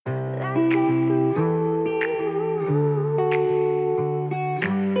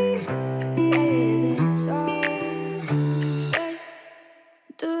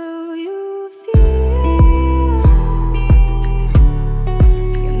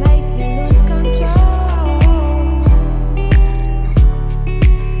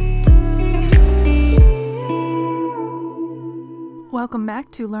Welcome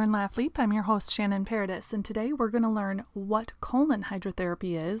back to Learn, Laugh, Leap. I'm your host, Shannon Paradis, and today we're going to learn what colon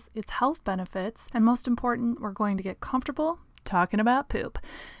hydrotherapy is, its health benefits, and most important, we're going to get comfortable talking about poop,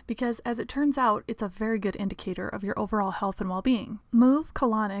 because as it turns out, it's a very good indicator of your overall health and well-being. Move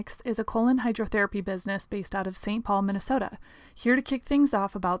Colonics is a colon hydrotherapy business based out of St. Paul, Minnesota. Here to kick things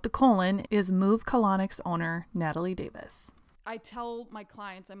off about the colon is Move Colonics owner, Natalie Davis. I tell my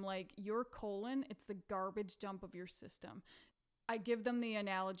clients, I'm like, your colon, it's the garbage dump of your system. I give them the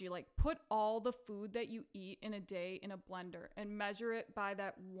analogy, like put all the food that you eat in a day in a blender and measure it by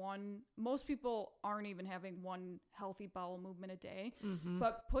that one. Most people aren't even having one healthy bowel movement a day,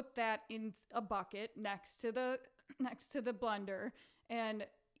 but put that in a bucket next to the blender, and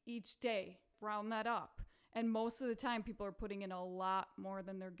each day round that up. And most of the time people are putting in a lot more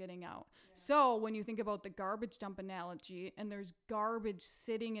than they're getting out. Yeah. So when you think about the garbage dump analogy, and there's garbage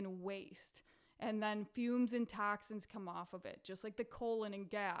sitting in waste, and then fumes and toxins come off of it, just like the colon and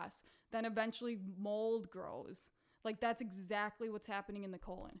gas. Then eventually mold grows. Like that's exactly what's happening in the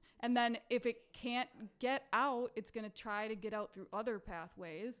colon. And then if it can't get out, it's going to try to get out through other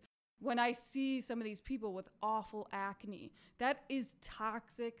pathways. When I see some of these people with awful acne, that is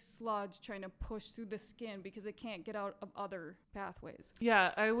toxic sludge trying to push through the skin because it can't get out of other pathways. Yeah,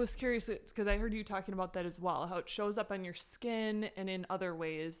 I was curious because I heard you talking about that as well, how it shows up on your skin and in other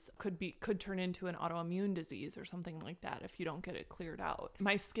ways could turn into an autoimmune disease or something like that if you don't get it cleared out.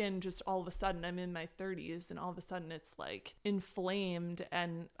 My skin just all of a sudden, I'm in my 30s and all of a sudden it's like inflamed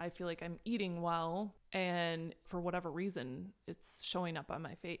and I feel like I'm eating well. And for whatever reason, it's showing up on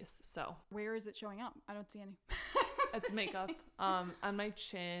my face. So where is it showing up? I don't see any. It's makeup on my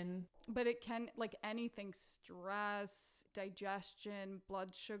chin. But it can, like anything, stress, digestion,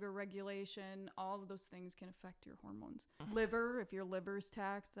 blood sugar regulation, all of those things can affect your hormones. Liver, if your liver's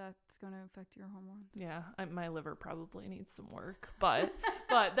taxed, that's going to affect your hormones. Yeah, my liver probably needs some work, but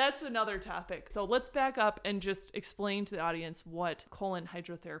that's another topic. So let's back up and just explain to the audience what colon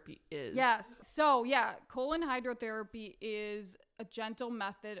hydrotherapy is. Yes. So yeah, colon hydrotherapy is a gentle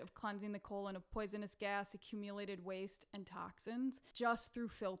method of cleansing the colon of poisonous gas, accumulated waste, and toxins just through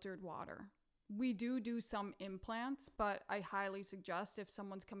filtered water. We do some implants, but I highly suggest if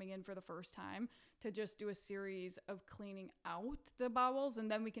someone's coming in for the first time to just do a series of cleaning out the bowels, and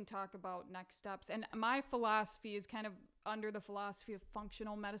then we can talk about next steps. And my philosophy is kind of under the philosophy of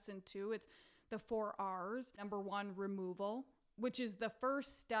functional medicine too. It's the 4 R's. Number 1, removal, which is the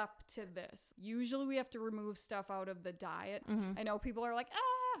first step to this. Usually we have to remove stuff out of the diet. I know people are like,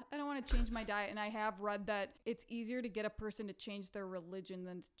 I don't want to change my diet. And I have read that it's easier to get a person to change their religion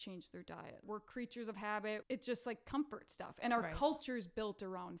than to change their diet. We're creatures of habit. It's just like comfort stuff. And our culture is built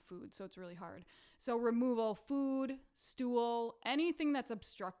around food, so it's really hard. So removal, food, stool, anything that's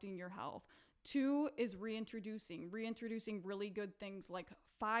obstructing your health. 2 is reintroducing really good things like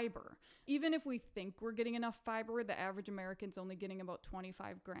fiber. Even if we think we're getting enough fiber, the average American's only getting about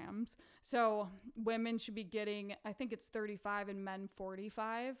 25 grams. So women should be getting, I think it's 35 and men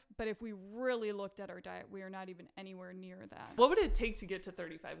 45. But if we really looked at our diet, we are not even anywhere near that. What would it take to get to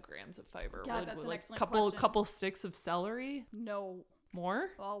 35 grams of fiber? Yeah, that's an excellent question. Couple sticks of celery? No. More?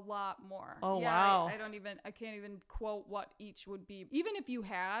 A lot more. Oh, yeah, wow. I can't even quote what each would be. Even if you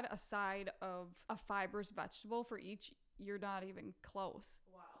had a side of a fibrous vegetable for each, you're not even close.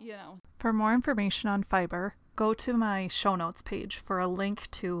 Wow. You know. For more information on fiber, go to my show notes page for a link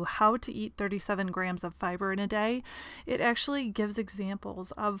to how to eat 37 grams of fiber in a day. It actually gives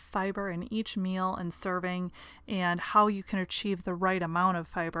examples of fiber in each meal and serving and how you can achieve the right amount of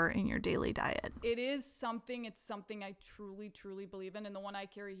fiber in your daily diet. It's something I truly, truly believe in. And the one I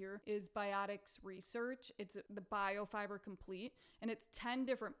carry here is Biotics Research. It's the BioFiber Complete, and it's 10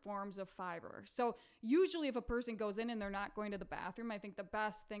 different forms of fiber. So usually if a person goes in and they're not going to the bathroom, I think the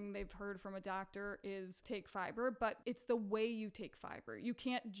best thing they've heard from a doctor is take fiber, but it's the way you take fiber. You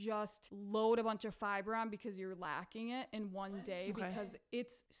can't just load a bunch of fiber on because you're lacking it in one day, because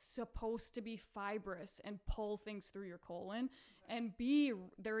it's supposed to be fibrous and pull things through your colon. And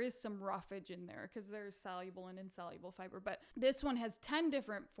there is some roughage in there because there's soluble and insoluble fiber. But this one has 10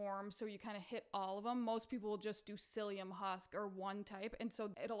 different forms, so you kind of hit all of them. Most people will just do psyllium husk or one type, and so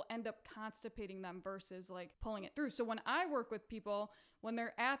it'll end up constipating them versus like pulling it through. So when I work with people, when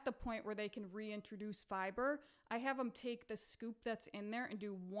they're at the point where they can reintroduce fiber, I have them take the scoop that's in there and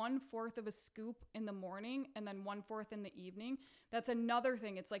do 1/4 of a scoop in the morning and then 1/4 in the evening. That's another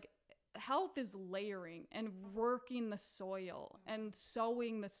thing. It's like health is layering and working the soil and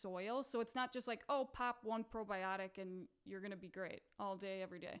sowing the soil. So it's not just like, oh, pop one probiotic and you're going to be great all day,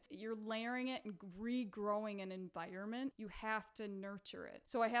 every day. You're layering it and regrowing an environment. You have to nurture it.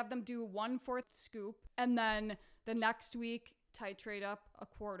 So I have them do 1/4 scoop, and then the next week titrate up a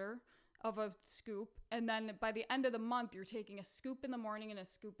quarter of a scoop. And then by the end of the month, you're taking a scoop in the morning and a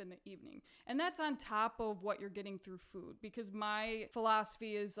scoop in the evening. And that's on top of what you're getting through food, because my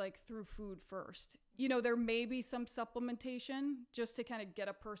philosophy is like through food first. You know, there may be some supplementation just to kind of get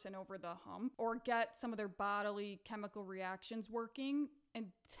a person over the hump or get some of their bodily chemical reactions working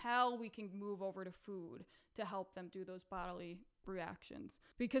until we can move over to food to help them do those bodily reactions,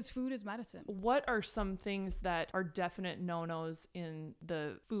 because food is medicine. What are some things that are definite no-nos in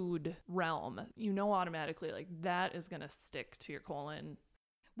the food realm? You know, automatically, like, that is going to stick to your colon.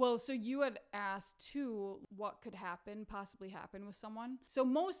 Well, so you had asked too, what could possibly happen with someone. So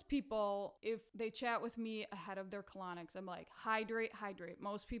most people, if they chat with me ahead of their colonics, I'm like, hydrate.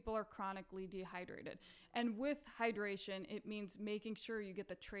 Most people are chronically dehydrated. And with hydration, it means making sure you get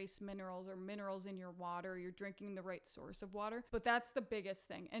the trace minerals or minerals in your water, you're drinking the right source of water. But that's the biggest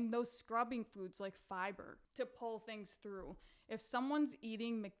thing. And those scrubbing foods like fiber to pull things through. If someone's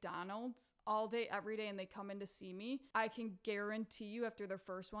eating McDonald's all day, every day, and they come in to see me, I can guarantee you after their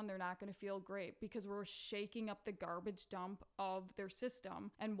first one, they're not going to feel great, because we're shaking up the garbage dump of their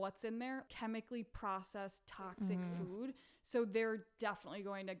system. And what's in there? Chemically processed toxic food. So they're definitely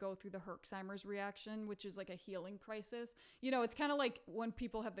going to go through the Herxheimer's reaction, which is like a healing crisis. You know, it's kind of like when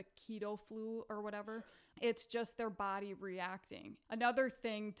people have the keto flu or whatever. It's just their body reacting. Another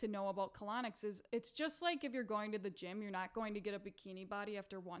thing to know about colonics is it's just like if you're going to the gym, you're not going to get a bikini body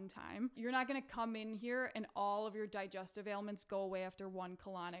after one time. You're not going to come in here and all of your digestive ailments go away after one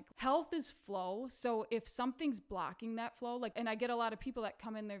colonic. Health is flow. So if something's blocking that flow, like, and I get a lot of people that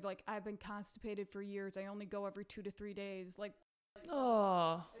come in, they're like, I've been constipated for years. I only go every 2 to 3 days. Like,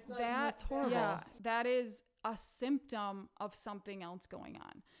 oh, that's horrible. Yeah, that is a symptom of something else going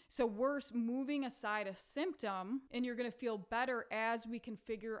on. So we're moving aside a symptom, and you're going to feel better as we can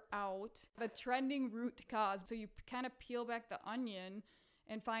figure out the trending root cause. So you kind of peel back the onion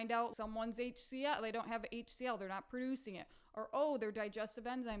and find out someone's HCl. They don't have HCl. They're not producing it. Or, oh, their digestive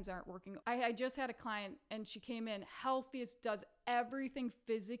enzymes aren't working. I just had a client, and she came in healthiest, does everything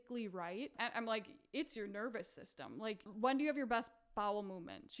physically right. And I'm like, it's your nervous system. Like, when do you have your best bowel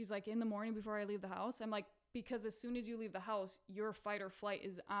movement? She's like, in the morning before I leave the house. I'm like, because as soon as you leave the house, your fight or flight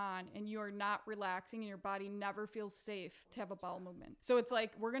is on and you are not relaxing and your body never feels safe to have a bowel movement. So it's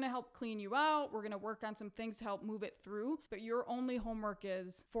like, we're going to help clean you out. We're going to work on some things to help move it through. But your only homework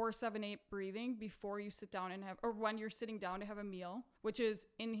is 4-7-8 breathing before you sit down and have, or when you're sitting down to have a meal, which is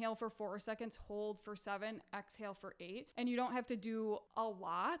inhale for 4 seconds, hold for 7, exhale for 8. And you don't have to do a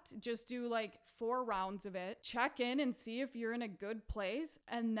lot. Just do like 4 rounds of it. Check in and see if you're in a good place,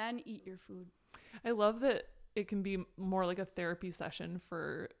 and then eat your food. I love that it can be more like a therapy session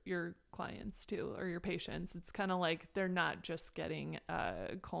for your clients too, or your patients. It's kind of like they're not just getting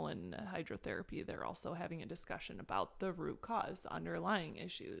colon hydrotherapy. They're also having a discussion about the root cause, the underlying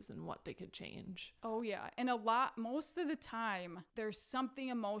issues, and what they could change. Oh yeah. And most of the time, there's something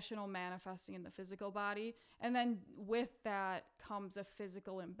emotional manifesting in the physical body. And then with that comes a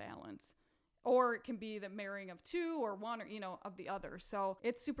physical imbalance. Or it can be the marrying of 2 or 1 or, of the other. So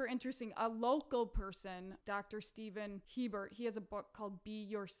it's super interesting. A local person, Dr. Stephen Hebert, he has a book called Be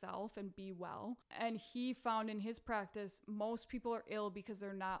Yourself and Be Well. And he found in his practice, most people are ill because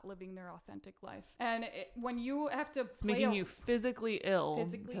they're not living their authentic life. And when you have to it's making you physically ill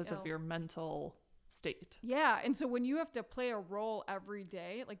because ill. of your mental state. Yeah. And so when you have to play a role every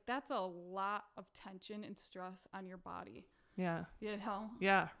day, like that's a lot of tension and stress on your body. Yeah.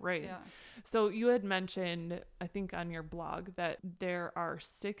 Yeah, right. Yeah. So you had mentioned, I think on your blog, that there are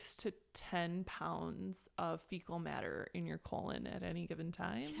 6 to 10 pounds of fecal matter in your colon at any given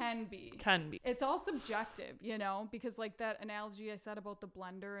time. Can be. It's all subjective, because like that analogy I said about the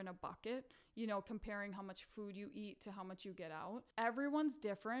blender and a bucket, comparing how much food you eat to how much you get out. Everyone's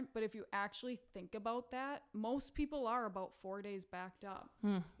different, but if you actually think about that, most people are about 4 days backed up.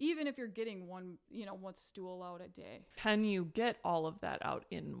 Even if you're getting one stool out a day. Can you get all of that out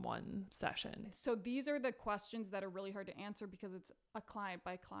in one session? So these are the questions that are really hard to answer because it's a client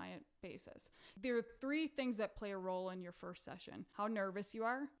by client basis. There are 3 things that play a role in your first session. How nervous you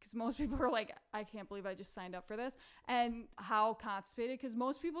are, because most people are like, I can't believe I just signed up for this. And how constipated, because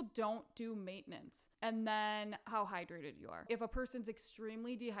most people don't do maintenance. And then how hydrated you are. If a person's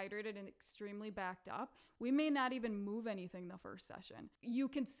extremely dehydrated and extremely backed up, we may not even move anything the first session. You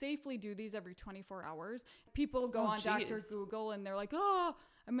can safely do these every 24 hours. People go on Dr. Google and they're like, oh,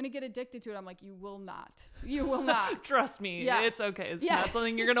 I'm going to get addicted to it. I'm like, you will not. You will not. Trust me. Yes. It's okay. It's not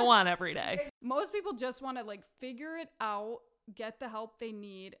something you're going to want every day. Most people just want to figure it out, get the help they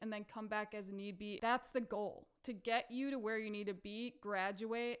need, and then come back as need be. That's the goal, to get you to where you need to be,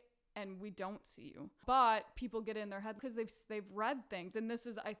 graduate, and we don't see you. But people get in their head because they've read things. And this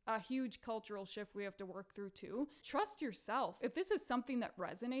is a huge cultural shift we have to work through too. Trust yourself. If this is something that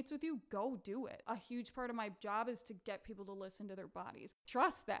resonates with you, go do it. A huge part of my job is to get people to listen to their bodies.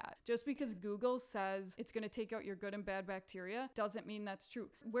 Trust that. Just because Google says it's going to take out your good and bad bacteria doesn't mean that's true.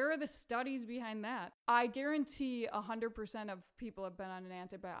 Where are the studies behind that? I guarantee 100% of people have been on an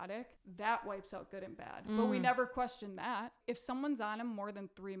antibiotic. That wipes out good and bad. But we never question that. If someone's on them more than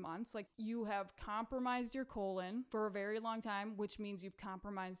 3 months, like you have compromised your colon for a very long time, which means you've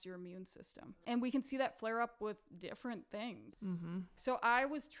compromised your immune system. And we can see that flare up with different things. So I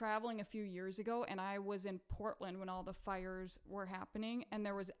was traveling a few years ago and I was in Portland when all the fires were happening and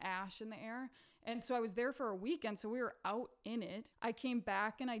there was ash in the air. And so I was there for a weekend, so we were out in it. I came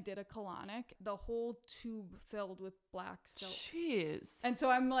back and I did a colonic, the whole tube filled with black soap. Jeez. And so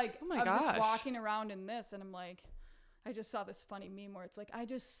I'm like, oh my I'm gosh. just walking around in this and I'm like, I just saw this funny meme where it's like, I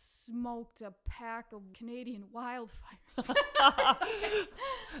just smoked a pack of Canadian wildfires.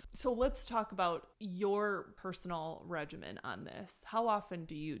 So let's talk about your personal regimen on this. How often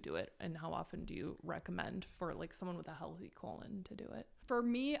do you do it? And how often do you recommend for like someone with a healthy colon to do it? For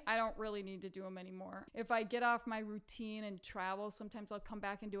me, I don't really need to do them anymore. If I get off my routine and travel, sometimes I'll come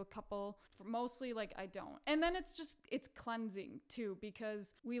back and do a couple. Mostly, like, I don't. And then it's cleansing too,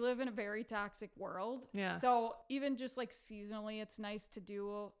 because we live in a very toxic world. Yeah. So even just like seasonally, it's nice to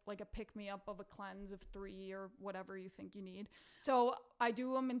do like a pick-me-up of a cleanse of 3 or whatever you think you need. So I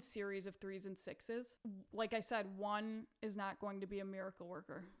do them in series of 3s and 6s. Like I said, one is not going to be a miracle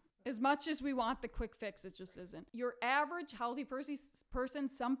worker. As much as we want the quick fix, it just isn't. Your average healthy person,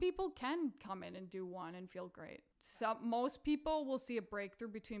 some people can come in and do one and feel great. Most people will see a breakthrough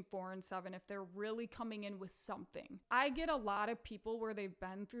between 4 and 7 if they're really coming in with something. I get a lot of people where they've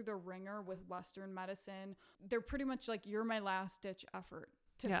been through the ringer with Western medicine. They're pretty much like, you're my last ditch effort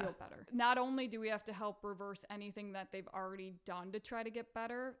to feel better. Not only do we have to help reverse anything that they've already done to try to get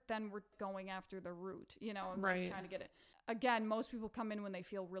better, then we're going after the root, and like trying to get it. Again, most people come in when they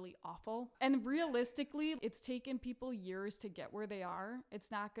feel really awful. And realistically, it's taken people years to get where they are.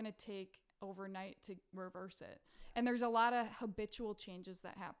 It's not going to take overnight to reverse it. And there's a lot of habitual changes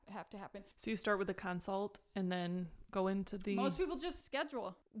that have to happen. So you start with a consult and then go into the... Most people just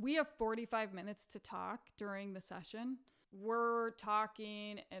schedule. We have 45 minutes to talk during the session. We're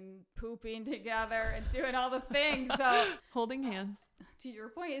talking and pooping together and doing all the things. So holding hands. To your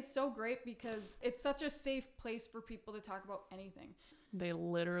point, it's so great because it's such a safe place for people to talk about anything. They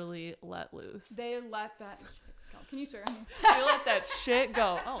literally let loose. They let that shit go. Can you swear on me? They let that shit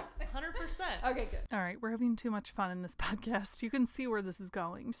go. Oh, 100%. Okay, good. All right, we're having too much fun in this podcast. You can see where this is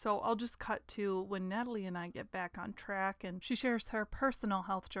going. So I'll just cut to when Natalie and I get back on track and she shares her personal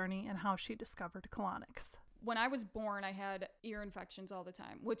health journey and how she discovered colonics. When I was born, I had ear infections all the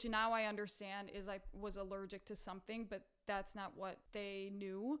time, which now I understand is I was allergic to something, but that's not what they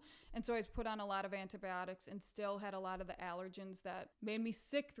knew. And so I was put on a lot of antibiotics and still had a lot of the allergens that made me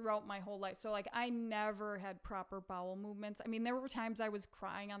sick throughout my whole life. So like I never had proper bowel movements. I mean, there were times I was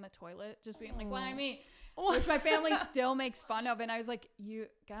crying on the toilet, just being like, why me? Which my family still makes fun of. And I was like, you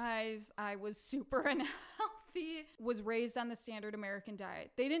guys, I was super unhealthy. Was raised on the standard American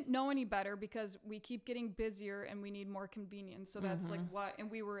diet. They didn't know any better because we keep getting busier and we need more convenience. So that's like what, and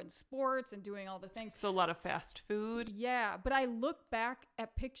we were in sports and doing all the things. So a lot of fast food. Yeah, but I look back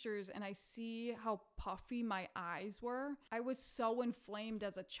at pictures and I see how puffy my eyes were. I was so inflamed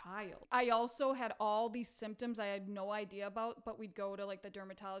as a child. I also had all these symptoms I had no idea about, but we'd go to like the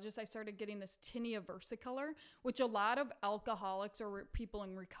dermatologist. I started getting this tinea versicolor, which a lot of alcoholics or people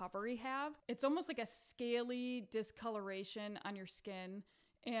in recovery have. It's almost like a scaly discoloration on your skin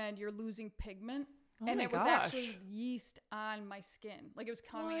and you're losing pigment. Oh and my it was gosh. actually yeast on my skin. Like it was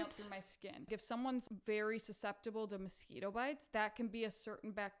coming out through my skin. If someone's very susceptible to mosquito bites, that can be a certain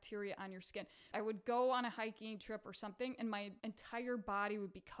bacteria on your skin. I would go on a hiking trip or something and my entire body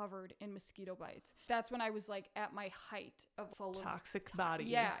would be covered in mosquito bites. That's when I was like at my height of full Toxic body.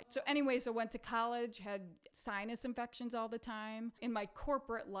 Yeah. So anyways, I went to college, had sinus infections all the time. In my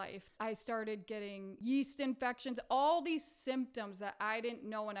corporate life, I started getting yeast infections, all these symptoms that I didn't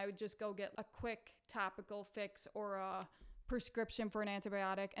know, and I would just go get a quick topical fix or a prescription for an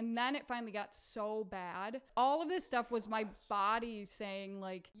antibiotic. And then it finally got so bad. All of this stuff was my body saying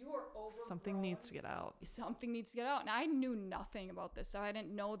like, you are overgrown. Something needs to get out. Something needs to get out. And I knew nothing about this. So I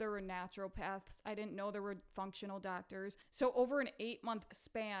didn't know there were naturopaths. I didn't know there were functional doctors. So over an 8-month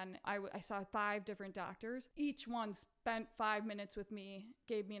span, I saw 5 different doctors. Each one spent 5 minutes with me,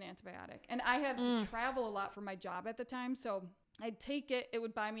 gave me an antibiotic. And I had to travel a lot for my job at the time. So I'd take it. It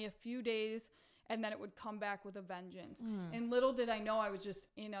would buy me a few days and then it would come back with a vengeance. And little did I know I was just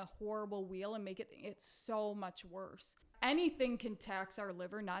in a horrible wheel and make it so much worse. Anything can tax our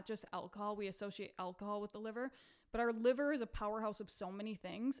liver, not just alcohol. We associate alcohol with the liver, but our liver is a powerhouse of so many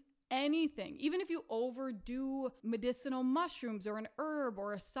things. Anything, even if you overdo medicinal mushrooms or an herb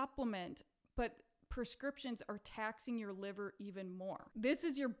or a supplement, but prescriptions are taxing your liver even more. This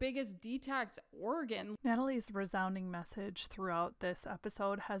is your biggest detox organ. Natalie's resounding message throughout this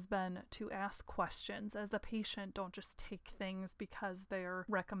episode has been to ask questions. As the patient, don't just take things because they're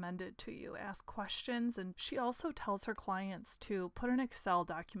recommended to you. Ask questions. And she also tells her clients to put an Excel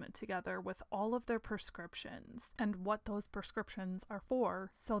document together with all of their prescriptions and what those prescriptions are for,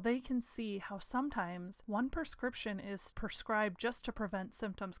 so they can see how sometimes one prescription is prescribed just to prevent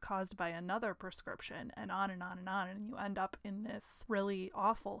symptoms caused by another prescription, and on and on and on, and you end up in this really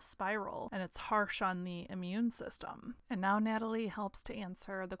awful spiral, and it's harsh on the immune system. And now Natalie helps to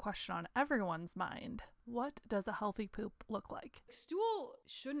answer the question on everyone's mind: what does a healthy poop look like? Stool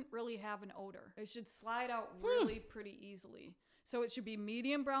shouldn't really have an odor. It should slide out really pretty easily. So it should be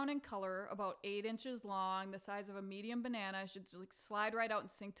medium brown in color, about 8 inches long, the size of a medium banana. It should like slide right out and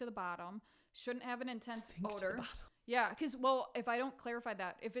sink to the bottom. Shouldn't have an intense odor. Yeah, because, well, if I don't clarify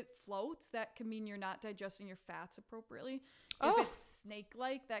that, if it floats, that could mean you're not digesting your fats appropriately. If it's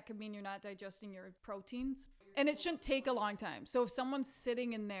snake-like, that could mean you're not digesting your proteins. And it shouldn't take a long time. So if someone's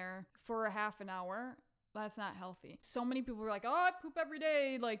sitting in there for a half an hour, that's not healthy. So many people were like, oh, I poop every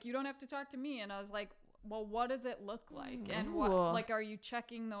day. Like, you don't have to talk to me. And I was like, well, what does it look like? And what, like, are you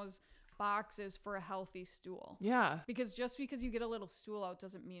checking those boxes for a healthy stool? Yeah. Because just because you get a little stool out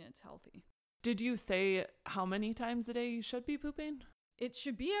doesn't mean it's healthy. Did you say how many times a day you should be pooping? It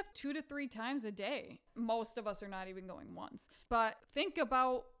should be 2 to 3 times a day. Most of us are not even going once. But think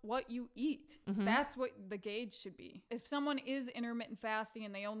about what you eat. That's what the gauge should be. If someone is intermittent fasting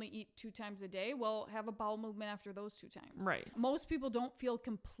and they only eat 2 times a day, well, have a bowel movement after those 2 times. Right. Most people don't feel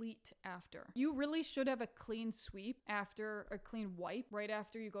complete after. You really should have a clean sweep after, a clean wipe right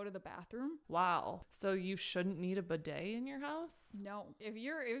after you go to the bathroom. Wow. So you shouldn't need a bidet in your house? No. If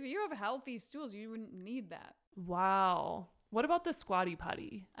you have healthy stools, you wouldn't need that. Wow. What about the squatty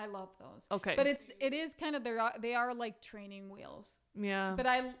potty? I love those. Okay. But it is kind of, they are like training wheels. Yeah. But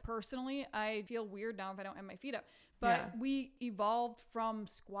I feel weird now if I don't have my feet up. But we evolved from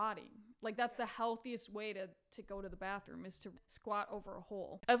squatting. Like, that's the healthiest way to go to the bathroom, is to squat over a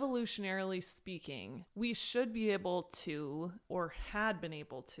hole. Evolutionarily speaking, we should be able to, or had been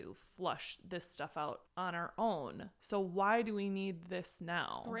able to, flush this stuff out on our own. So why do we need this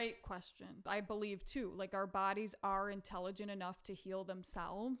now? Great question. I believe too, like, our bodies are intelligent enough to heal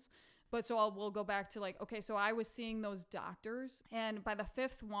themselves. But so we'll go back to, like, okay, so I was seeing those doctors, and by the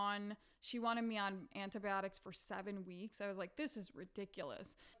 5th one, she wanted me on antibiotics for 7 weeks. I was like, this is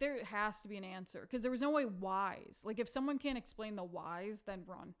ridiculous. There has to be an answer, because there was no way whys. Like, if someone can't explain the whys, then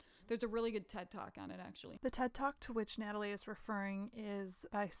run. There's a really good TED Talk on it, actually. The TED Talk to which Natalie is referring is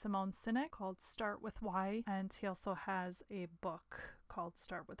by Simone Sinek, called Start With Why, and he also has a book called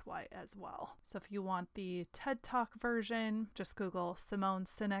Start With Why as well. So if you want the TED Talk version, just Google Simone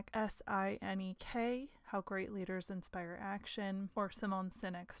Sinek, S-I-N-E-K, How Great Leaders Inspire Action, or Simone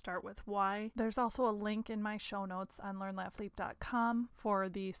Sinek, Start With Why. There's also a link in my show notes on learnlaughleap.com for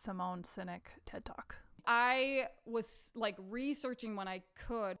the Simone Sinek TED Talk. I was like researching when I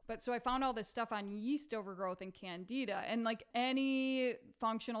could, but so I found all this stuff on yeast overgrowth and candida, and like any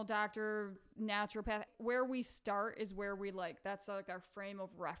functional doctor, naturopath, where we start is where we that's like our frame of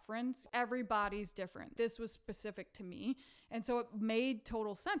reference. Everybody's different. This was specific to me. And so it made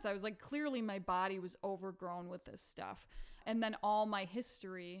total sense. I was like, clearly my body was overgrown with this stuff. And then all my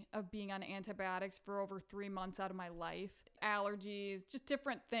history of being on antibiotics for over 3 months out of my life, allergies, just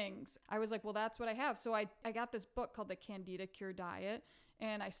different things. I was like, well, that's what I have. So I got this book called The Candida Cure Diet.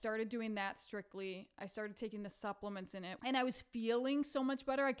 And I started doing that strictly. I started taking the supplements in it. And I was feeling so much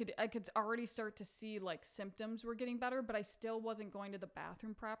better. I could already start to see like symptoms were getting better, but I still wasn't going to the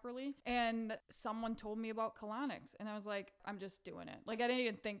bathroom properly. And someone told me about colonics. And I was like, I'm just doing it. Like, I didn't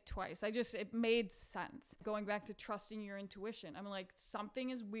even think twice. It made sense. Going back to trusting your intuition. I'm like, something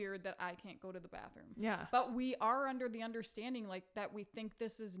is weird that I can't go to the bathroom. Yeah. But we are under the understanding like that we think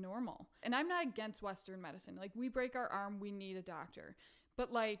this is normal. And I'm not against Western medicine. Like, we break our arm, we need a doctor.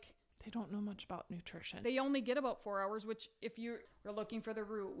 But like, they don't know much about nutrition. They only get about 4 hours, which if you're looking for the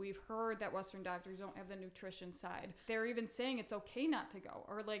root, we've heard that Western doctors don't have the nutrition side. They're even saying it's okay not to go,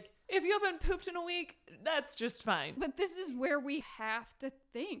 or like, if you haven't pooped in a week, that's just fine. But this is where we have to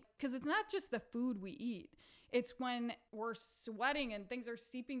think, because it's not just the food we eat. It's when we're sweating and things are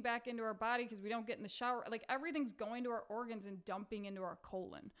seeping back into our body because we don't get in the shower. Like everything's going to our organs and dumping into our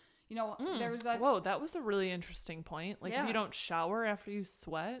colon. You know, there's a... Whoa, that was a really interesting point. Like if you don't shower after you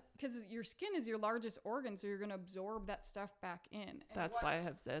sweat. Because your skin is your largest organ, so you're going to absorb that stuff back in. And that's why I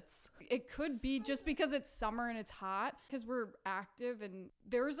have zits. It could be just because it's summer and it's hot, because we're active, and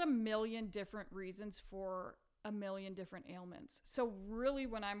there's a million different reasons for a million different ailments. So really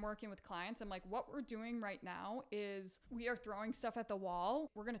when I'm working with clients, I'm like, what we're doing right now is we are throwing stuff at the wall.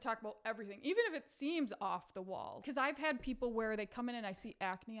 We're going to talk about everything, even if it seems off the wall. Because I've had people where they come in and I see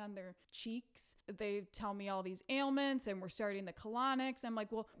acne on their cheeks. They tell me all these ailments and we're starting the colonics. I'm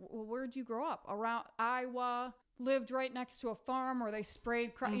like, well, where'd you grow up? Around Iowa, lived right next to a farm where they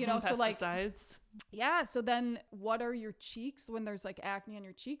sprayed, you know, so like pesticides. Yeah. So then what are your cheeks when there's like acne on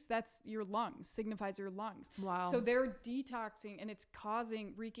your cheeks? That's your lungs, signifies your lungs. Wow. So they're detoxing and it's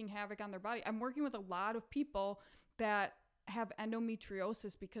wreaking havoc on their body. I'm working with a lot of people that have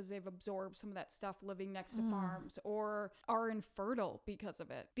endometriosis because they've absorbed some of that stuff living next to farms, or are infertile because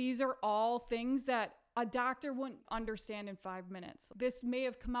of it. These are all things that a doctor wouldn't understand in 5 minutes. This may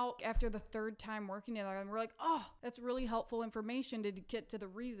have come out after the third time working together, and we're like, oh, that's really helpful information to get to the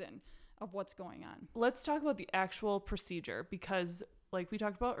reason of what's going on. Let's talk about the actual procedure, because like we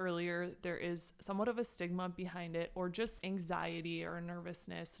talked about earlier, there is somewhat of a stigma behind it, or just anxiety or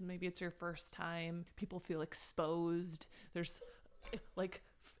nervousness. Maybe it's your first time. People feel exposed. There's like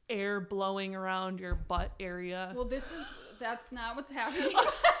air blowing around your butt area. Well, that's not what's happening.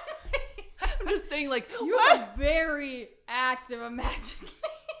 I'm just saying, like, you have a very active imagination.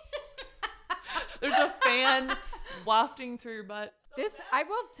 There's a fan wafting through your butt. I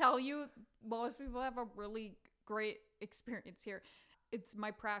will tell you, most people have a really great experience here. It's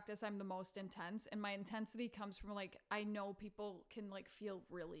my practice. I'm the most intense, and my intensity comes from like, I know people can like feel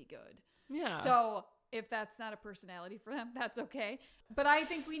really good. Yeah. So if that's not a personality for them, that's okay. But I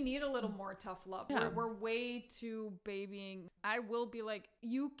think we need a little more tough love. Yeah. We're way too babying. I will be like,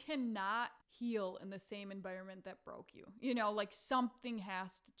 you cannot heal in the same environment that broke you. You know, like something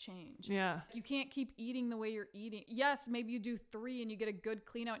has to change. Yeah. You can't keep eating the way you're eating. Yes, maybe you do 3 and you get a good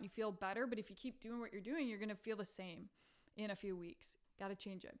clean out and you feel better. But if you keep doing what you're doing, you're going to feel the same in a few weeks. Got to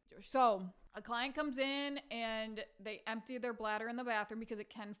change it. So a client comes in and they empty their bladder in the bathroom because it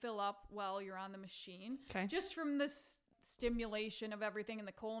can fill up while you're on the machine. Okay. Just from this stimulation of everything and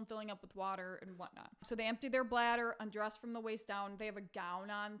the colon filling up with water and whatnot. So they empty their bladder, undress from the waist down. They have a gown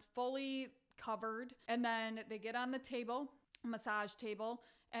on, fully covered. And then they get on the table, massage table,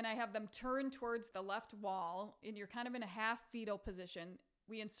 and I have them turn towards the left wall, and you're kind of in a half fetal position.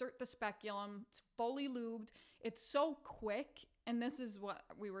 We insert the speculum. It's fully lubed. It's so quick. And this is what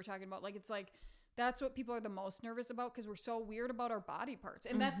we were talking about. Like, it's like, that's what people are the most nervous about because we're so weird about our body parts.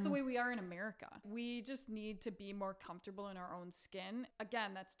 And that's the way we are in America. We just need to be more comfortable in our own skin.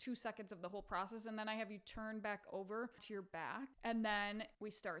 Again, that's 2 seconds of the whole process. And then I have you turn back over to your back. And then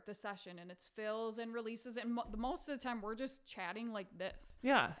we start the session, and it's fills and releases. And most of the time we're just chatting like this.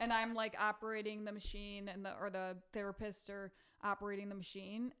 Yeah. And I'm like operating the machine, and the therapists are operating the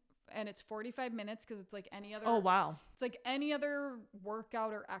machine. And it's 45 minutes because it's like any other. Oh, wow. It's like any other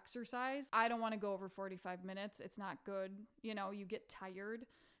workout or exercise. I don't want to go over 45 minutes. It's not good. You know, you get tired.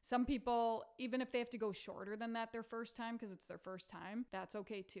 Some people, even if they have to go shorter than that their first time because it's their first time, that's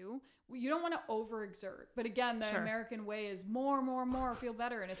okay too. You don't want to overexert. But again, the American way is more, feel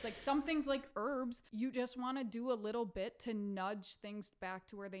better. And it's like some things like herbs, you just want to do a little bit to nudge things back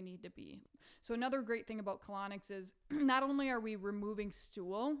to where they need to be. So another great thing about colonics is not only are we removing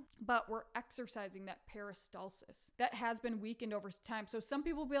stool, but we're exercising that peristalsis that has been weakened over time. So some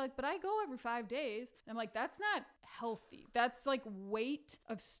people will be like, but I go every 5 days. And I'm like, that's not healthy. That's like weight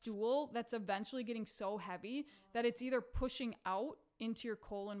of stool that's eventually getting so heavy that it's either pushing out into your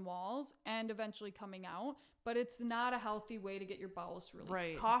colon walls and eventually coming out, but it's not a healthy way to get your bowels to release.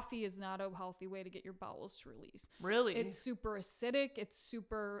 Right. Coffee is not a healthy way to get your bowels to release. Really? It's super acidic. It's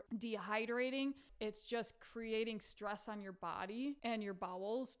super dehydrating. It's just creating stress on your body and your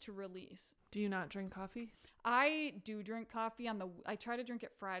bowels to release. Do you not drink coffee? I do drink coffee I try to drink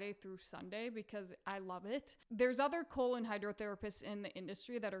it Friday through Sunday because I love it. There's other colon hydrotherapists in the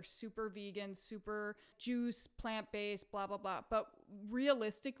industry that are super vegan, super juice, plant-based, blah, blah, blah. But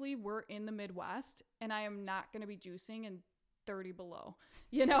realistically, we're in the Midwest and I am not going to be juicing in 30 below,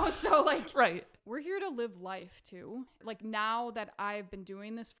 you know? So like, right. We're here to live life too. Like now that I've been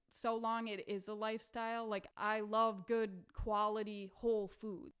doing this so long, it is a lifestyle. Like I love good quality whole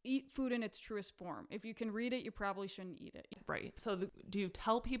food. Eat food in its truest form. If you can read it, you probably shouldn't eat it. Right. So do you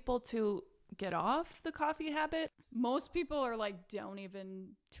tell people to get off the coffee habit? Most people are like, don't even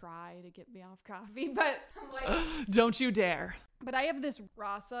try to get me off coffee. But I'm like, Don't you dare. but I have this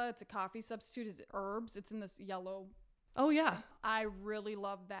rasa. It's a coffee substitute. It's herbs. It's in this yellow. Oh, yeah. I really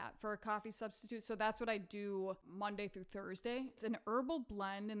love that for a coffee substitute. So that's what I do Monday through Thursday. It's an herbal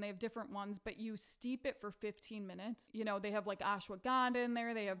blend and they have different ones, but you steep it for 15 minutes. You know, they have like ashwagandha in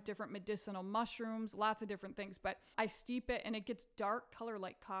there. They have different medicinal mushrooms, lots of different things, but I steep it and it gets dark color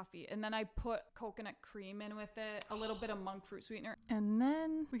like coffee. And then I put coconut cream in with it, a little bit of monk fruit sweetener. And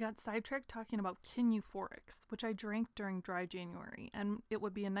then we got sidetracked talking about Kinuphorix, which I drank during dry January. And it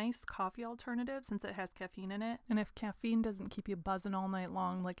would be a nice coffee alternative since it has caffeine in it. And if caffeine doesn't keep you buzzing all night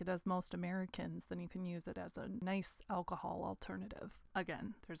long like it does most Americans, then you can use it as a nice alcohol alternative.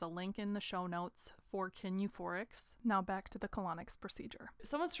 Again, there's a link in the show notes for Kinuphorix. Now back to the colonics procedure.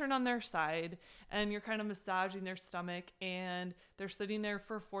 Someone's turned on their side and you're kind of massaging their stomach and they're sitting there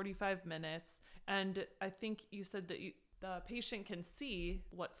for 45 minutes. And I think you said that the patient can see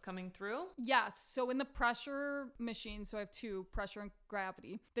what's coming through. Yes. So in the pressure machine, so I have two, pressure and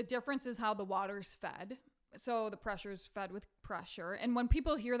gravity. The difference is how the water's fed. So the pressure is fed with pressure. And when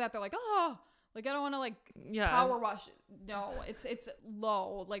people hear that, they're like, oh, like I don't want to like power wash. No, it's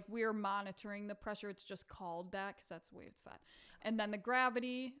low. Like we're monitoring the pressure. It's just called that because that's the way it's fed. And then the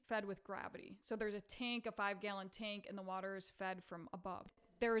gravity, fed with gravity. So there's a tank, a 5-gallon tank, and the water is fed from above.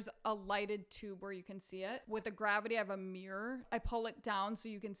 There's a lighted tube where you can see it. With the gravity, I have a mirror. I pull it down so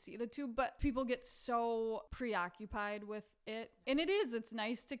you can see the tube, but people get so preoccupied with it. And it's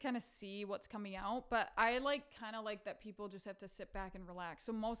nice to kind of see what's coming out, but I kind of like that people just have to sit back and relax.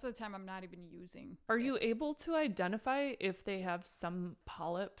 So most of the time I'm not even using. Are you able to identify if they have some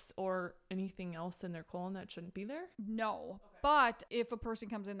polyps or anything else in their colon that shouldn't be there? No. Okay. But if a person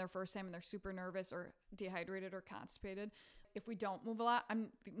comes in their first time and they're super nervous or dehydrated or constipated, if we don't move a lot, I'm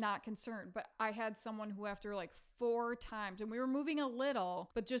not concerned. But I had someone who after like 4 times, and we were moving a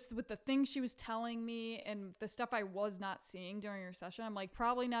little, but just with the things she was telling me and the stuff I was not seeing during her session, I'm like,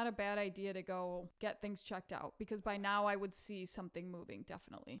 probably not a bad idea to go get things checked out because by now I would see something moving,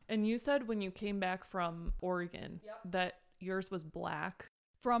 definitely. And you said when you came back from Oregon that yours was black.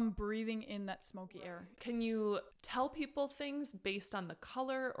 From breathing in that smoky air. Can you tell people things based on the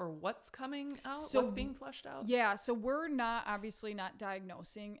color or what's coming out, what's being flushed out? Yeah, so we're obviously not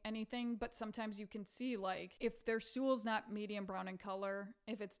diagnosing anything, but sometimes you can see like if their stool's not medium brown in color,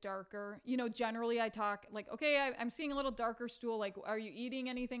 if it's darker, generally I talk like, okay, I'm seeing a little darker stool. Like, are you eating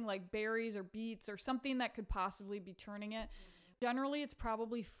anything like berries or beets or something that could possibly be turning it? Generally, it's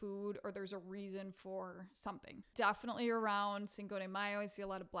probably food or there's a reason for something. Definitely around Cinco de Mayo, I see a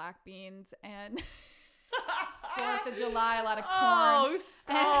lot of black beans and 4th of July, a lot of corn. Oh,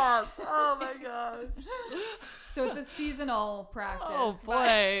 stop. Oh, my gosh. So it's a seasonal practice. Oh,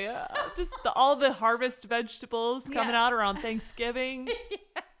 boy. Just all the harvest vegetables coming out around Thanksgiving.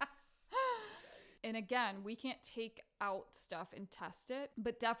 Yeah. And again, we can't take out stuff and test it.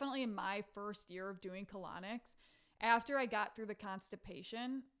 But definitely in my first year of doing colonics, after I got through the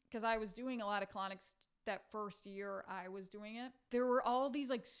constipation, because I was doing a lot of colonics that first year I was doing it, there were all these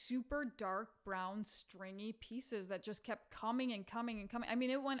like super dark brown stringy pieces that just kept coming and coming and coming. I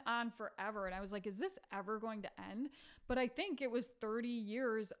mean, it went on forever. And I was like, is this ever going to end? But I think it was 30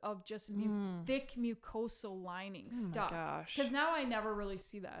 years of just thick mucosal lining stuff. Gosh. Because now I never really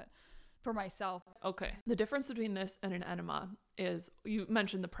see that for myself. Okay. The difference between this and an enema is you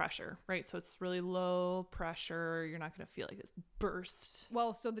mentioned the pressure, right? So it's really low pressure. You're not going to feel like this burst.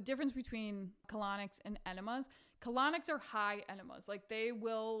 Well, so the difference between colonics and enemas, colonics are high enemas. Like they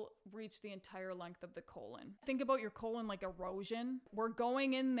will reach the entire length of the colon. Think about your colon like erosion. We're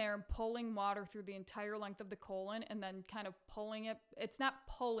going in there and pulling water through the entire length of the colon and then kind of pulling it. It's not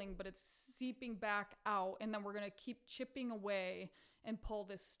pulling, but it's seeping back out. And then we're going to keep chipping away and pull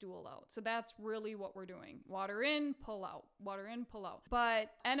this stool out. So that's really what we're doing. Water in, pull out. Water in, pull out.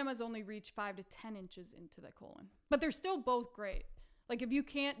 But enemas only reach 5 to 10 inches into the colon. But they're still both great. Like if you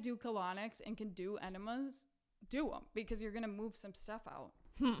can't do colonics and can do enemas, do them because you're going to move some stuff out.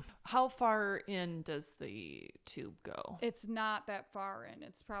 How far in does the tube go? It's not that far in.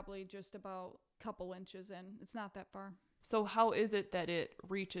 It's probably just about a couple inches in. It's not that far. So how is it that it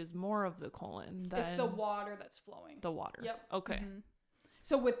reaches more of the colon than it's the water that's flowing. The water. Yep. Okay. Mm-hmm.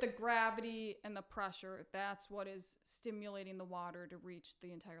 So with the gravity and the pressure, that's what is stimulating the water to reach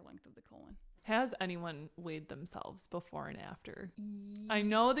the entire length of the colon. Has anyone weighed themselves before and after? I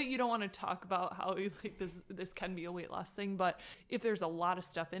know that you don't want to talk about how like this can be a weight loss thing, but if there's a lot of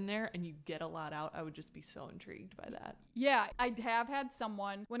stuff in there and you get a lot out, I would just be so intrigued by that. Yeah, I have had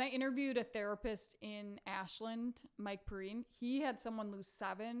someone, when I interviewed a therapist in Ashland, Mike Perrine, he had someone lose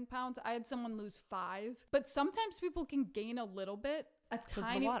 7 pounds. I had someone lose 5. But sometimes people can gain a little bit.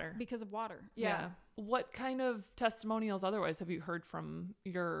 Because of water. Yeah. What kind of testimonials otherwise have you heard from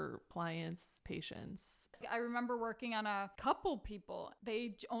your clients, patients? I remember working on a couple people.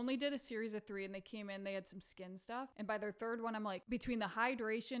 They only did a series of 3 and they came in, they had some skin stuff. And by their third one, I'm like, between the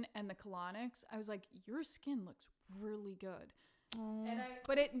hydration and the colonics, I was like, your skin looks really good.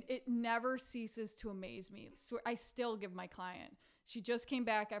 But it never ceases to amaze me. So I still give my client. She just came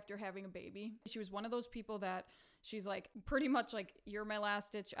back after having a baby. She was one of those people that she's like, pretty much like, you're my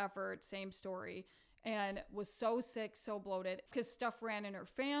last ditch effort, same story. And was so sick, so bloated because stuff ran in her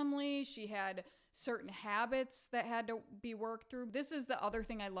family. She had certain habits that had to be worked through. This is the other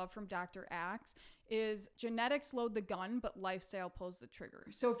thing I love from Dr. Axe is genetics load the gun, but lifestyle pulls the trigger.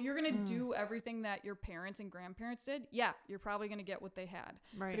 So if you're going to do everything that your parents and grandparents did, yeah, you're probably going to get what they had.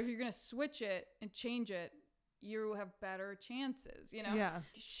 Right. But if you're going to switch it and change it, you have better chances, you know? Yeah.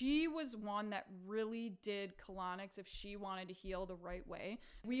 She was one that really did colonics if she wanted to heal the right way.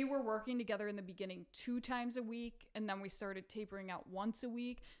 We were working together in the beginning 2 times a week, and then we started tapering out once a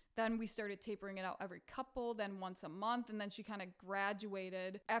week. Then we started tapering it out every couple, then once a month, and then she kind of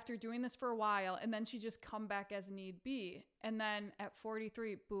graduated after doing this for a while, and then she just come back as need be. And then at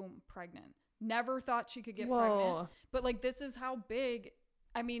 43, boom, pregnant. Never thought she could get pregnant. But like, this is how big,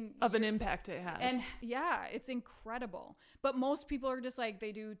 I mean, of an impact it has. And yeah, it's incredible. But most people are just like,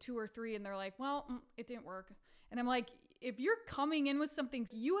 they do 2 or 3 and they're like, well, it didn't work. And I'm like, if you're coming in with something,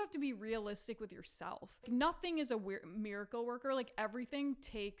 you have to be realistic with yourself. Nothing is a miracle worker. Like, everything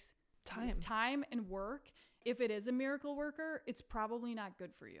takes time and work. If it is a miracle worker, it's probably not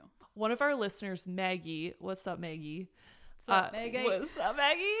good for you. One of our listeners, Maggie, what's up, Maggie? What's up, Maggie? What's up,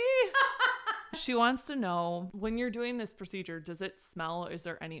 Maggie? She wants to know, when you're doing this procedure, does it smell? Is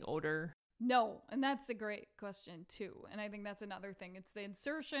there any odor? No. And that's a great question too. And I think that's another thing. It's the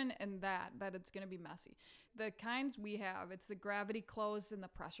insertion and that it's going to be messy. The kinds we have, it's the gravity closed and the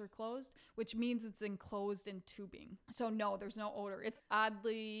pressure closed, which means it's enclosed in tubing. So no, there's no odor. It's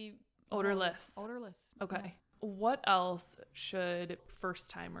oddly odorless. Odorless. Okay. Yeah. What else should first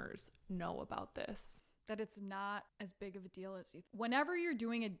timers know about this? That it's not as big of a deal as you think. Whenever you're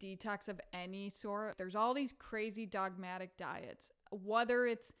doing a detox of any sort, there's all these crazy dogmatic diets, whether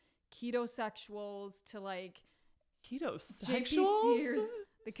it's ketosexuals to like Ketosexuals? JP Sears,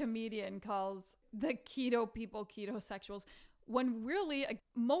 the comedian, calls the keto people ketosexuals, when really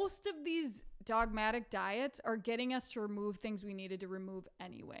most of these dogmatic diets are getting us to remove things we needed to remove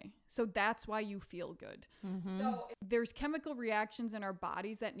anyway. So that's why you feel good. Mm-hmm. So there's chemical reactions in our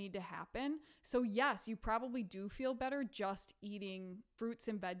bodies that need to happen. So yes, you probably do feel better just eating fruits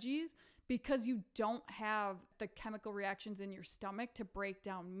and veggies because you don't have the chemical reactions in your stomach to break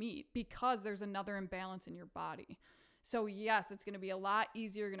down meat because there's another imbalance in your body. So yes, it's going to be a lot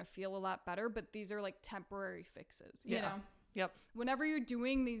easier, you're going to feel a lot better, but these are like temporary fixes, you know? Yep. Whenever you're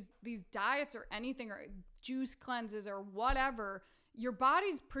doing these diets or anything or juice cleanses or whatever, your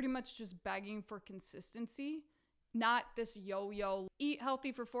body's pretty much just begging for consistency, not this yo-yo, eat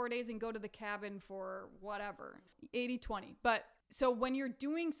healthy for 4 days and go to the cabin for whatever, 80-20. But so when you're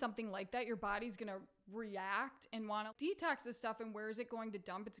doing something like that, your body's going to react and want to detox this stuff. And where is it going to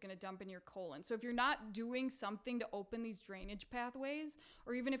dump? It's going to dump in your colon. So if you're not doing something to open these drainage pathways,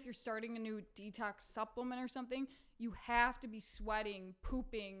 or even if you're starting a new detox supplement or something, you have to be sweating,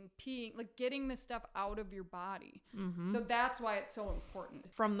 pooping, peeing, like getting this stuff out of your body. Mm-hmm. So that's why it's so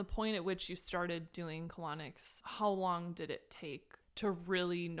important. From the point at which you started doing colonics, how long did it take to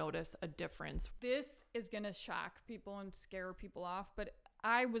really notice a difference? This is going to shock people and scare people off, but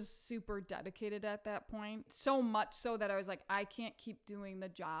I was super dedicated at that point. So much so that I was like, I can't keep doing the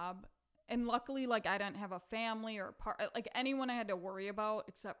job. And luckily, like, I didn't have a family or like anyone I had to worry about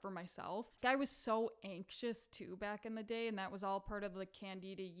except for myself. I was so anxious too back in the day, and that was all part of the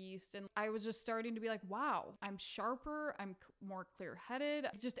candida yeast. And I was just starting to be like, wow, I'm sharper, I'm more clear-headed.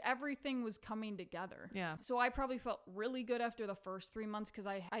 Just everything was coming together. Yeah. So I probably felt really good after the first 3 months because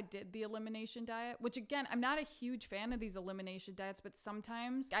I did the elimination diet, which again, I'm not a huge fan of these elimination diets, but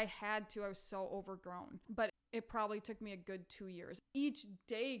sometimes I had to. I was so overgrown. But It probably took me a good 2 years. Each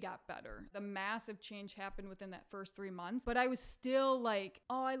day got better. The massive change happened within that first 3 months, but I was still like,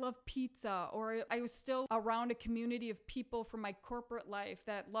 oh, I love pizza. Or I was still around a community of people from my corporate life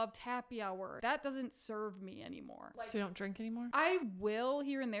that loved happy hour. That doesn't serve me anymore. So you don't drink anymore? I will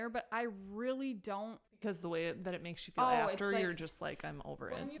here and there, but I really don't. Because the way that it makes you feel after, you're just like, I'm over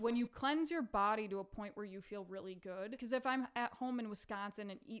it. When you cleanse your body to a point where you feel really good, because if I'm at home in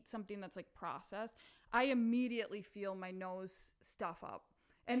Wisconsin and eat something that's like processed, I immediately feel my nose stuff up.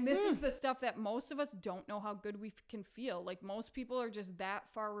 And this is the stuff that most of us don't know how good we can feel. Like most people are just that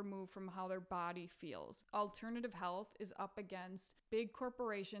far removed from how their body feels. Alternative health is up against big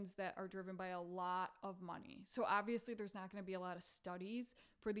corporations that are driven by a lot of money. So obviously there's not going to be a lot of studies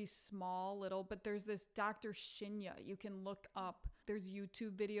for these small little, but there's this Dr. Shinya you can look up. There's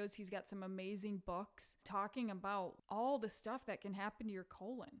YouTube videos. He's got some amazing books talking about all the stuff that can happen to your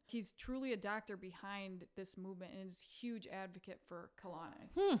colon. He's truly a doctor behind this movement and is a huge advocate for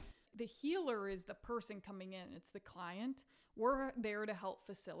colonics. The healer is the person coming in. It's the client. We're there to help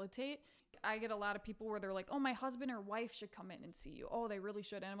facilitate. I get a lot of people where they're like, oh, my husband or wife should come in and see you. Oh, they really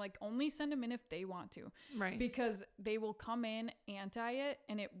should. And I'm like, only send them in if they want to. Right. Because they will come in anti it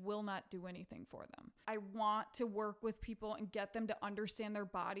and it will not do anything for them. I want to work with people and get them to understand their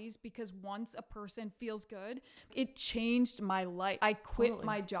bodies, because once a person feels good, it changed my life. I quit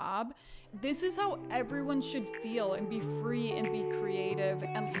my job. This is how everyone should feel and be free and be creative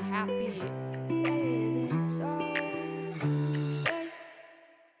and happy.